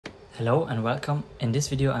Hello and welcome. In this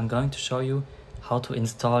video I'm going to show you how to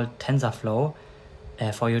install TensorFlow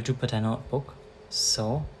for your Jupyter Notebook.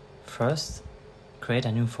 So first create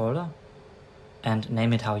a new folder and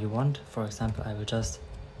name it how you want. For example, I will just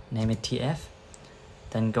name it TF.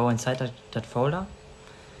 Then go inside that folder.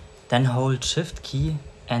 Then hold Shift key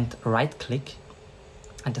and right click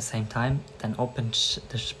at the same time. Then open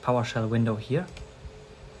the PowerShell window here.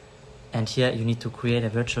 And here you need to create a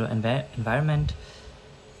virtual environment.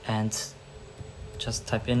 And just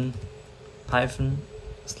type in Python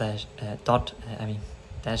 -m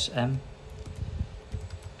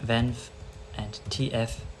venv and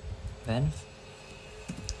tfvenv,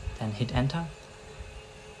 then hit enter,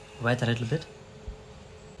 wait a little bit.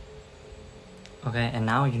 Okay, and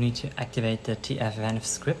now you need to activate the tfvenv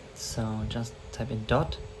script, so just type in /tfvenv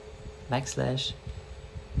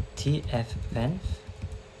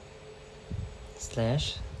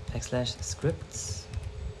 / scripts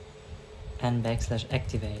and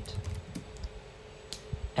 /activate.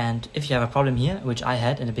 And if you have a problem here, which I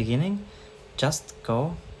had in the beginning, just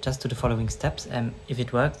do the following steps. If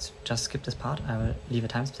it works, just skip this part. I will leave a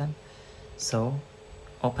timestamp. So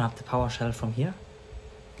open up the PowerShell from here,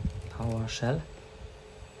 PowerShell,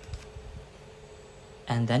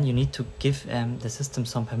 and then you need to give the system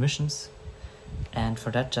some permissions. And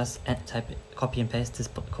for that, just copy and paste this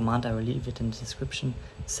command. I will leave it in the description.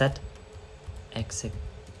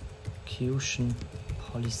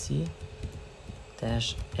 Set-ExecutionPolicy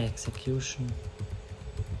 -execution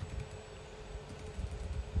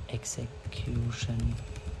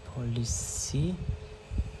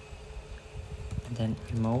and then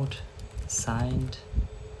RemoteSigned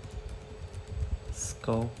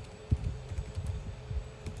scope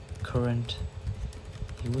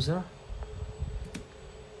CurrentUser.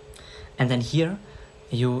 And then here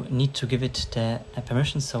you need to give it the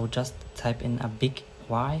permission, so just type in a big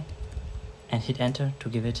Y and hit enter to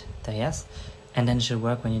give it the yes, and then it should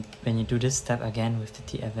work when you do this step again with the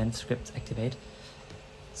tfvenv script activate.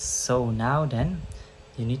 So now then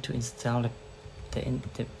you need to install the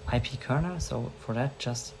ipykernel. So for that,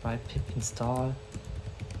 just write pip install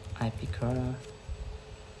ipykernel,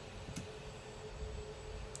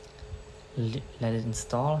 let it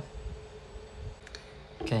install.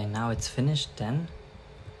 Okay, now it's finished. Then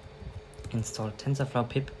install TensorFlow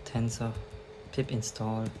pip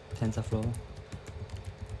install TensorFlow.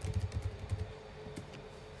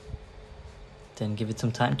 Then give it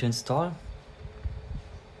some time to install.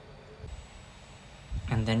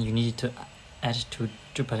 And then you need to add it to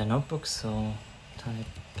Jupyter Notebook. So type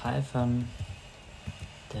Python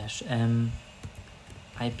 -m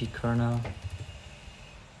ipykernel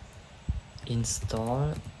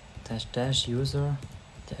install --user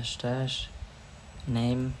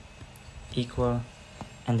name equal,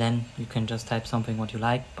 and then you can just type something what you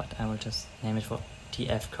like, but I will just name it for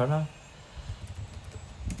tfkernel.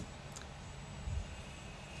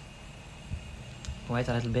 Wait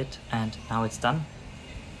a little bit, and now it's done.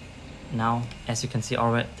 Now, as you can see,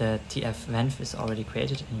 already the tfvenv is already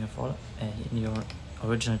created in your folder, in your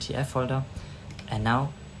original tf folder. And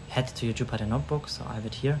now head to your Jupyter Notebook. So I have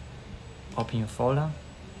it here. Open your folder,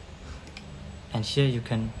 and here you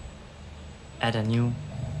can add a new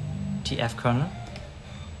tfkernel.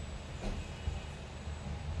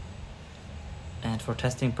 And for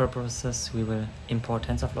testing purposes, we will import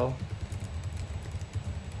TensorFlow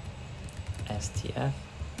as tf.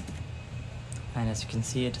 And as you can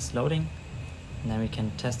see, it is loading. And then we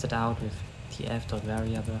can test it out with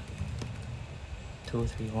tf.variable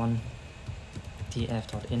 231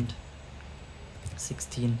 tf.int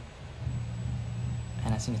 16.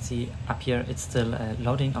 And as you can see up here, it's still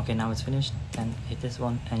loading. Okay, now it's finished. Then hit this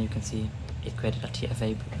one, and you can see it created a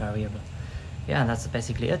tfa variable. Yeah, and that's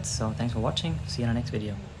basically it. So thanks for watching. See you in the next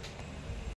video.